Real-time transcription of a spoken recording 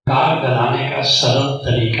Car गलाने का सरल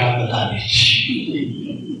तरीका बता दीजिए।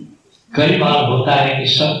 कई बार होता है कि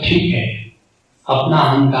सब ठीक है, अपना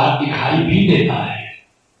अहंकार दिखाई भी देता है,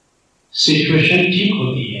 सिचुएशन ठीक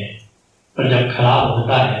होती है, पर जब खराब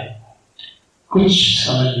होता है कुछ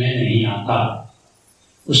समझ में नहीं आता,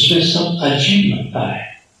 उसमें सब अजीब लगता है।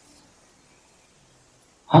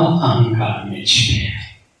 हम अहंकार में जीते हैं।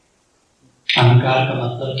 अहंकार का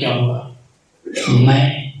मतलब क्या हुआ?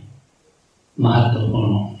 मैं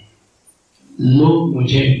महत्वपूर्ण हूं, लोग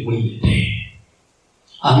मुझे मूल्य दें।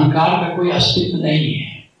 अहंकार का कोई अस्तित्व नहीं है।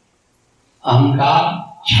 अहंकार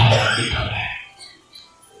छाया की तरह है।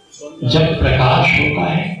 जब प्रकाश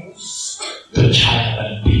होता है तो छाया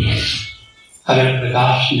बनती है, अगर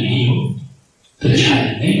प्रकाश नहीं हो तो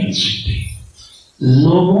छाया नहीं बन सकती।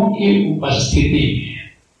 लोगों की उपस्थिति में,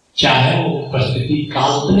 चाहे वो उपस्थिति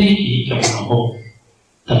काल्पनिक ही क्यों न हो,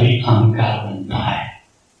 तभी अहंकार बनता है।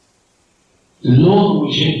 लोग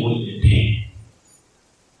मुझे मूल्य दें।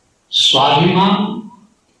 स्वाभिमान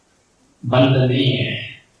बंद नहीं है,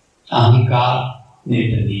 अहंकार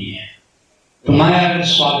निर्दलीय है। तुम्हारे अगर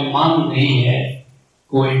स्वाभिमान नहीं है,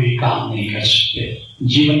 कोई भी काम नहीं कर सकते,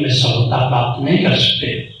 जीवन में सफलता प्राप्त नहीं कर सकते।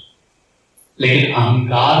 लेकिन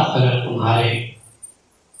अहंकार अगर तुम्हारे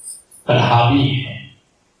पर हावी है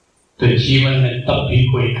तो जीवन में तब भी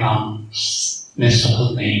कोई काम में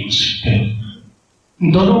सफल नहीं हो सकते।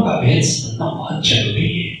 दोनों का भेद समझना बहुत जरूरी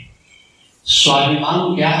है।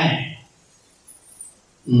 स्वाभिमान क्या है?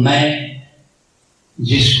 मैं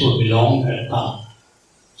जिसको बिलोंग करता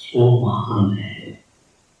वो महान है,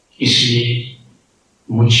 इसलिए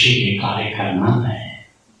मुझे ये कार्य करना है,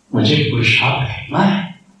 मुझे पुरुषार्थ करना है।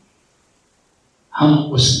 हम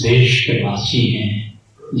उस देश के वासी हैं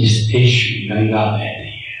जिस देश में गंगा बह रही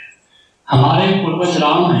है। हमारे पूर्वज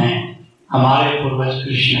राम हैं, हमारे पूर्वज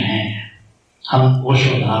कृष्ण हैं, हम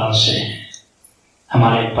ओशोधारा से हैं,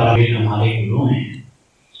 हमारे परवीर हमारे गुरु हैं।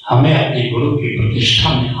 हमें अपने गुरु की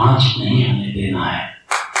प्रतिष्ठा में आंच नहीं आने देना है।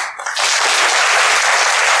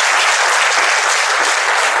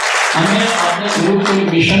 हमें अपने गुरु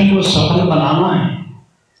के मिशन को सफल बनाना है।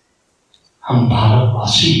 हम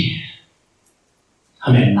भारतवासी हैं,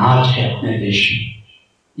 हमें नाज है अपने देश में।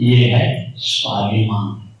 ये है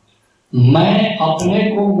स्वाभिमान। मैं अपने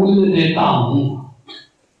को मूल्य देता हूं।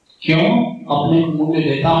 क्यों अपने को मूल्य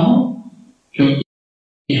देता हूं?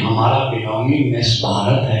 क्योंकि हमारा बिलोंगिंगनेस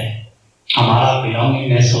भारत है, हमारा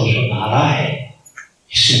बिलोंगिंगनेस वसुधारा है,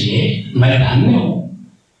 इसलिए मैं धन्य हूं।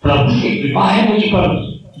 प्रभु की कृपा है मुझ पर,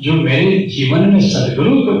 जो मेरे जीवन में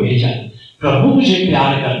सदगुरु को भेजा। प्रभु मुझे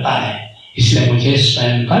प्यार करता है, इसलिए मुझे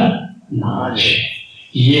स्वयं पर नाज है।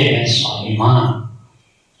 ये है स्वाभिमान।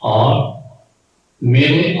 और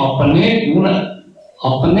मेरे अपने गुण,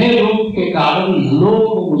 अपने रूप के कारण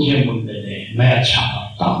लोग मुझे मूल्य दें। मैं अच्छा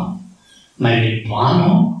करता हूं, मैं विद्वान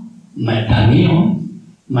हूं, मैं धनी हूं,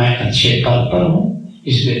 मैं अच्छे पद पर हूं,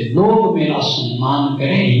 इसलिए लोग मेरा सम्मान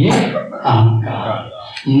करें, ये अहंकार।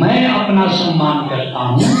 मैं अपना सम्मान करता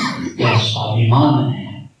हूं, यह स्वाभिमान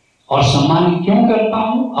है। और सम्मान क्यों करता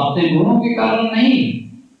हूं? अपने गुणों के कारण नहीं,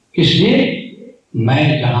 इसलिए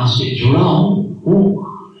मैं जहां से जुड़ा हूं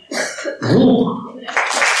वो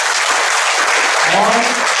और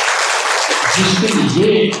जिस दिन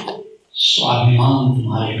ये स्वाभिमान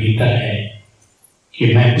तुम्हारे भीतर है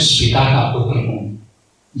कि मैं उस पिता का पुत्र हूं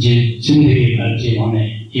जिंदगी भर जिन्होंने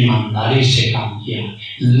ईमानदारी से काम किया,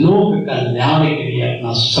 लोक कल्याण के लिए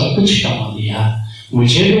अपना सब कुछ गंवा दिया,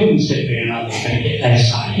 मुझे भी उनसे प्रेरणा लेकर के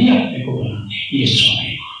ऐसा ही अपने को बनाने, ये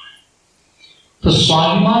स्वाभिमान है। तो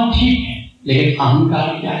स्वाभिमान ठीक है, लेकिन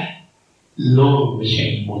अहंकार क्या है? लोग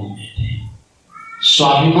मुझे मूल्य देते हैं।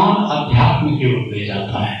 स्वाभिमान अध्यात्म की ओर ले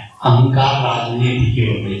जाता है, अहंकार राजनीति की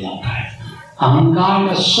ओर ले जाता है। अहंकार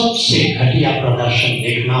का सबसे घटिया प्रदर्शन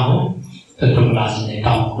देखना हो तो तुम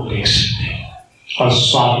राजनेताओं को देख सकते हो, और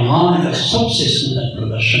स्वाभिमान का सबसे सुंदर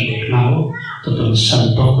प्रदर्शन देखना हो तो तुम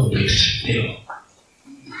संतों को देख सकते हो।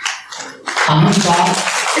 अहंकार,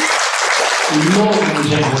 लोग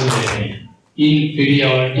मुझे बोल रहे हैं,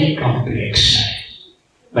 इंफीरियरिटी कॉम्प्लेक्स है।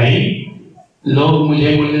 भाई लोग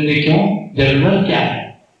मुझे मूल्य दे, क्यों? जरूरत क्या है?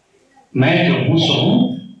 मैं जो हूं सो हूं।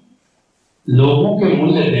 लोगों के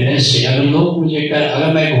मूल्य देने से, अगर लोग मुझे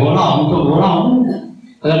अगर मैं घोड़ा हूं तो घोड़ा हूं,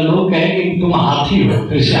 अगर लोग कहें कि तुम हाथी हो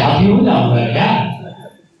तो इसे हाथी हो जाऊंगा क्या?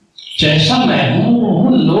 जैसा मैं हूं वो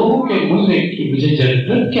हूं। लोगों के मूल्य की मुझे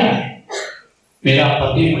जरूरत क्या है? मेरा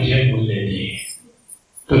पति मुझे मूल्य दे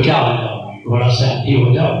तो क्या हो जाओगे? घोड़ा से हाथी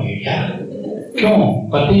हो जाओगे क्या? क्यों?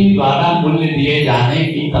 पति द्वारा मूल्य दिए जाने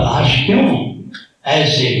की तलाश क्यों?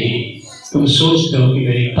 ऐसे ही तुम सोचते हो कि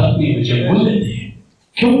मेरी पत्नी मुझे मूल्य दे।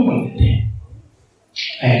 क्यों मूल्य दे?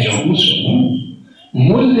 मैं जो हूं सो हूं।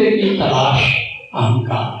 मूल्य की तलाश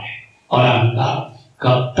अहंकार है। और अहंकार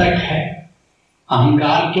कब तक है?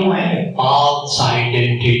 अहंकार क्यों है? फॉल्स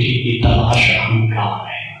आइडेंटिटी की तलाश अहंकार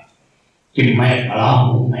है कि मैं बड़ा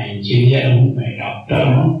हूं, मैं इंजीनियर हूं, मैं डॉक्टर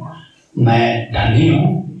हूं, मैं धनी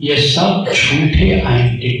हूं। ये सब झूठे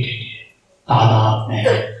आइडेंटिटी तादाद में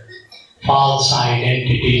है, फॉल्स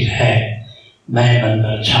आइडेंटिटीज है। मैं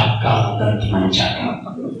बंदर छाप का दंत मंचा।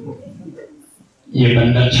 ये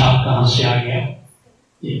बंदर छाप कहां से आ गया?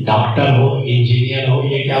 ये डॉक्टर हो, इंजीनियर हो,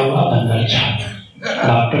 ये क्या हुआ? बंदर छाप,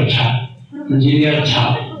 डॉक्टर छाप, इंजीनियर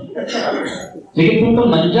छाप। लेकिन तुम तो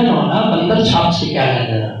मंजन हो ना, बंदर छाप से क्या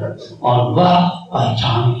लेना? और वह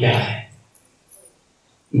पहचान क्या है?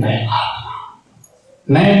 मैं आत्मा,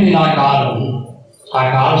 मैं निराकार हूं,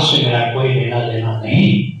 आकार से मेरा कोई लेना देना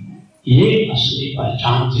नहीं। ये असली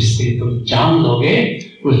पहचान जिस दिन तुम जान लोगे,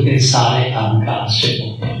 उस दिन सारे अहंकार से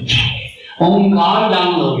मुक्त हो जाओगे। ओंकार जान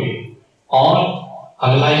लोगे और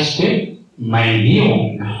अगला स्टेप मैं ही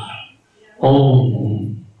ओंकार,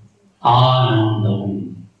 ओम आनंद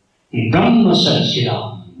ब्रह्म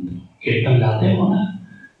सच्चिदानंद। कीर्तन गाते हो ना,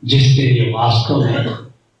 जिस दिन ये वास्तव में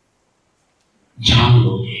जान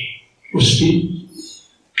लोगे, उस दिन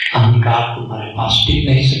अहंकार तुम्हारे पास टिक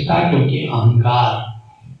नहीं सकता, क्योंकि अहंकार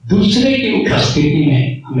दूसरे की उपस्थिति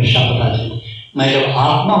में हमेशा पता चले। मैं जब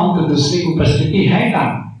आत्मा हूं तो दूसरे की उपस्थिति है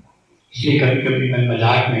कहां? इसलिए कभी कभी मैं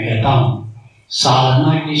मजाक में कहता हूं,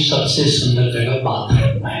 साधना की सबसे सुंदर जगह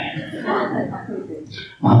बाथरूम है,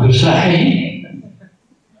 वहां दूसरा है ही नहीं।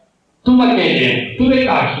 तुम अकेले हो, तुम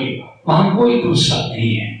एकाकी हो, वहां कोई दूसरा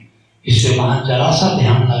नहीं है। इससे वहां जरा सा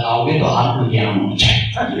ध्यान लगाओगे तो आत्मज्ञान हो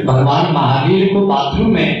जाए। भगवान महावीर को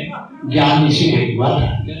बाथरूम में ज्ञान इसीलिए हुआ था।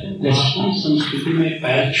 दक्षिण संस्कृति में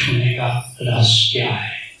पैर छूने का रहस्य क्या है?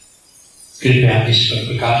 कृपया इस पर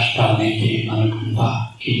प्रकाश डालने की अनुकंपा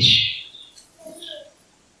कीजिए।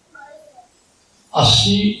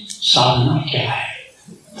 असली साधना क्या है?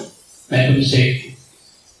 मैं तुमसे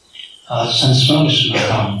संस्मरण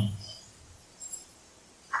सुनाता हूं।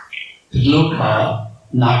 लोग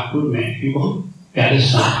नागपुर में भी बहुत प्यारे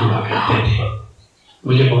संत हुआ करते थे,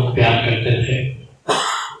 मुझे बहुत प्यार करते थे।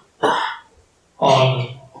 और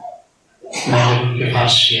मैं जब उनके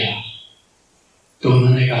पास गया तो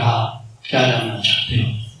उन्होंने कहा, क्या जानना चाहते हो?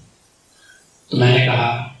 तो मैंने कहा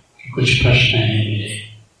कि कुछ प्रश्न हैं मेरे।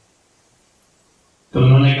 तो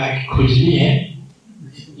उन्होंने कहा कि खुजली है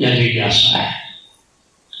या जिज्ञासा है?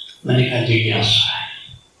 मैंने कहा जिज्ञासा है।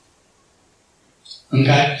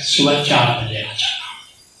 उनका सुबह 4 बजे आ जाना।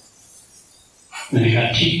 मैंने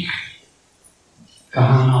कहा ठीक,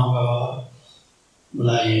 कहाँ आना होगा?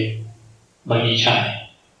 बोला ये बगीचा है,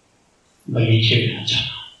 बगीचे में आ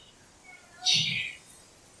जाना। ठीक है,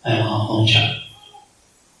 मैं वहां पहुंचा,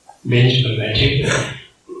 बेंच पर बैठे हुए।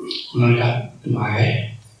 उन्होंने कहा तुम आ गए,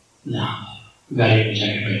 गाड़ी में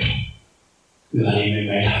जाके बैठो। गाड़ी में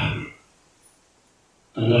बैठा,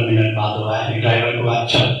 15 मिनट बाद हुआ है, ड्राइवर को बात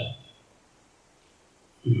चल,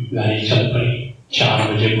 गाड़ी चल पड़ी। 4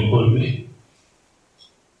 बजे भोर में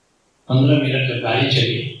 15 मिनट जब गाड़ी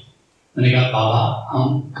चली, मैंने कहा बाबा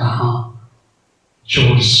हम कहाँ?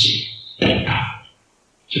 जोर से टूटा,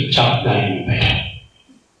 चुपचाप गाड़ी में बैठा।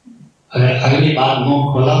 अगर अगली बार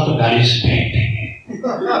मुंह खोला तो गाड़ी से फेंक देंगे।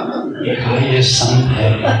 ये संत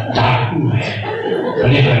है, डाकू है,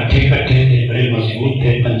 बड़े कट्ठे थे, बड़े मजबूत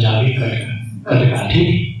थे, पंजाबी कदकाठी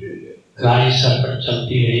थी। गाड़ी सर पर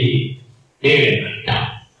चलती रही 1.5 घंटा।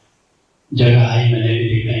 जगह आई, मैंने भी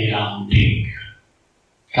देखा ये राम ठीक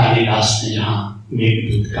कालिदास ने जहाँ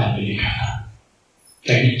मेघदूत काव्य लिखा था।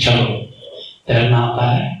 क्या चलो तैरना आता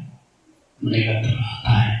है? मैंने कहा तो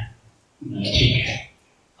आता है। ठीक है,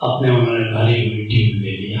 अपने उन्होंने भरी हुई टीम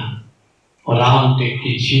ले लिया और राम टेक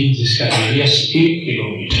की झील जिसका रेडियस 1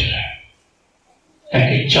 किलोमीटर है,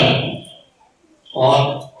 क्या चलो। और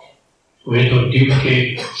वे तो ट्यूब के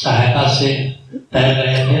सहायता से तैर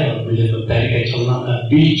रहे थे और मुझे तो तैर के चलना था।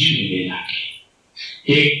 बीच में ले जाके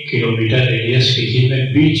 1 किलोमीटर रेडियस की झील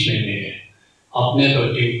में बीच में ले गए। अपने तो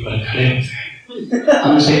ट्यूब पर खड़े हो गए।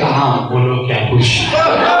 हमसे कहा बोलो क्या पूछना।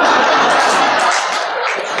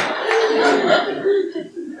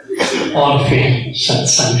 और फिर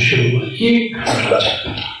सत्संग शुरू हुआ। ये घंटा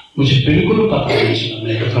चलता था, मुझे बिल्कुल पता नहीं चला।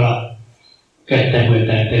 मैं तो थोड़ा कहते हुए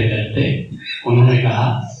तैरते उन्होंने कहा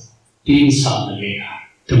 3 साल लगेगा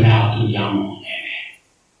तुम्हें आत्मज्ञान होने में।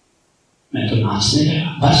 मैं तो नाचने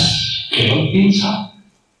लगा, बस केवल 3 साल?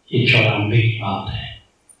 ये 94 की बात है।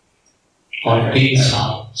 और 3 साल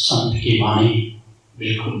संत की वाणी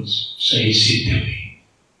बिल्कुल सही सिद्ध हुई।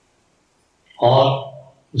 और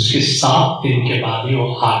उसके 7 दिन के बाद ही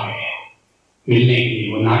वो आ गए मिलने के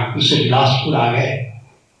लिए। वो नागपुर से बिलासपुर आ गए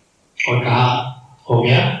और कहा हो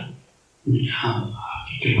गया? हाँ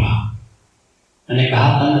आपकी कृपा। मैंने कहा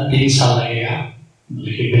था ना 3 साल लगेगा,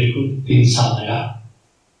 बल्कि बिल्कुल 3 साल लगा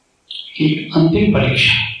कि अंतिम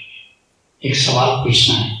परीक्षा एक सवाल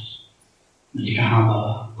पूछना है। मैंने कहा हाँ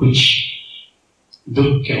बाबा पूछ,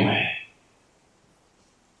 दुख क्यों है?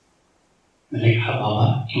 मैंने कहा बाबा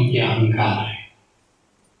क्योंकि अहंकार है।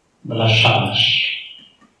 बोला शाबाश,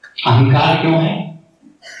 अहंकार क्यों है?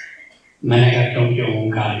 मैंने कहा क्योंकि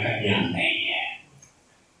ओंकार का ज्ञान नहीं है।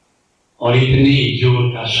 और इतनी जोर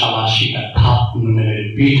का शाबाशी का थाप उन्होंने मेरे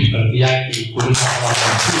पीठ पर दिया कि पूरी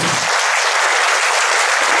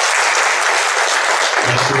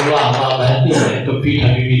हवा बहती है तो पीठ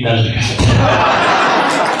अभी भी दर्द करती है।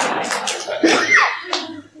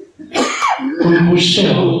 तुम पूछते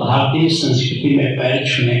हो भारतीय संस्कृति में पैर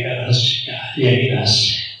छूने का रहस्य क्या है? यही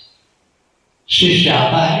रहस्य है। शिष्य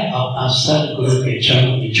आता है, अपना सर गुरु के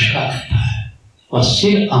चरणों में झुका देता है। वह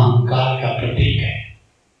सिर अहंकार का प्रतीक है।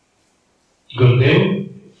 गुरुदेव,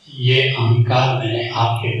 ये अहंकार मैंने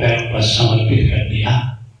आपके पैरों पर समर्पित कर दिया,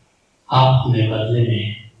 आप हमें बदले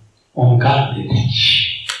में ओंकार दे दीजिए।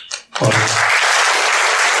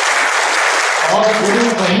 और गुरु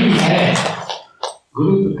वही है,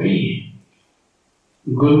 गुरु तो कई है,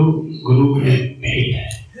 गुरु में भेद है।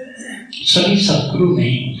 सभी सद्गुरु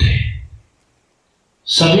नहीं होते,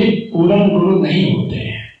 सभी पूर्ण गुरु नहीं होते,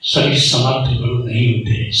 सभी समर्थ गुरु नहीं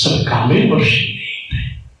होते, सब कामिल मुर्शिद नहीं होते।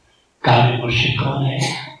 कामिल मुर्शिद कौन है?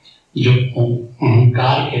 जो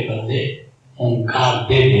ओंकार के बदले ओंकार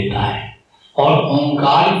दे देता है और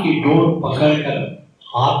ओंकार की डोर पकड़कर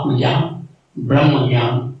आत्मज्ञान, ब्रह्म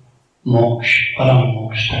ज्ञान, मोक्ष, परम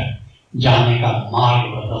मोक्ष तक जाने का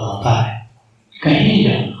मार्ग बतलाता है। कहीं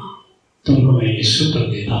जाना, तुमको मैं ये सूत्र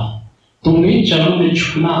देता हूं, तुम भी चरणों में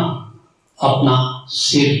झुकना, अपना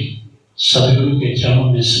सिर सदगुरु के चरणों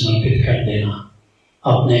में समर्पित कर देना,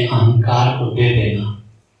 अपने अहंकार को दे देना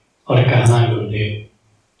और कहना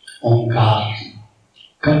गुरुदेव ओंकार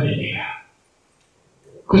कब मिलेगा।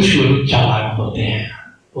 कुछ गुरु चालाक होते हैं,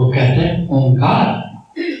 वो कहते हैं ओंकार,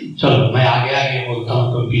 चलो मैं आगे आगे बोलता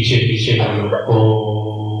हूं तो पीछे पीछे बोलो ओ।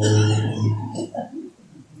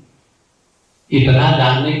 इतना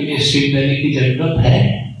जानने के लिए सिर देने की जरूरत है?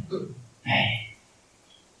 नहीं,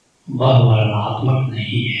 वह वर्णात्मक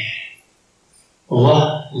नहीं है, वह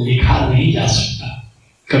लिखा नहीं जा सकता।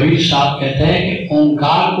 कबीर साहब कहते हैं कि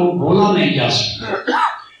ओंकार को बोला नहीं जा सकता,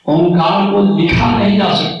 ओंकार को लिखा नहीं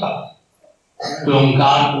जा सकता, तो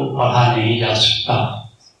ओंकार को पढ़ा नहीं जा सकता।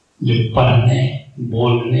 जो पढ़ने,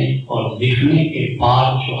 बोलने और लिखने के बाद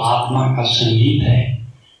जो आत्मा का संगीत है,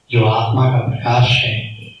 जो आत्मा का प्रकाश है,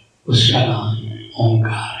 उसका नाम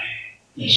ओंकार है।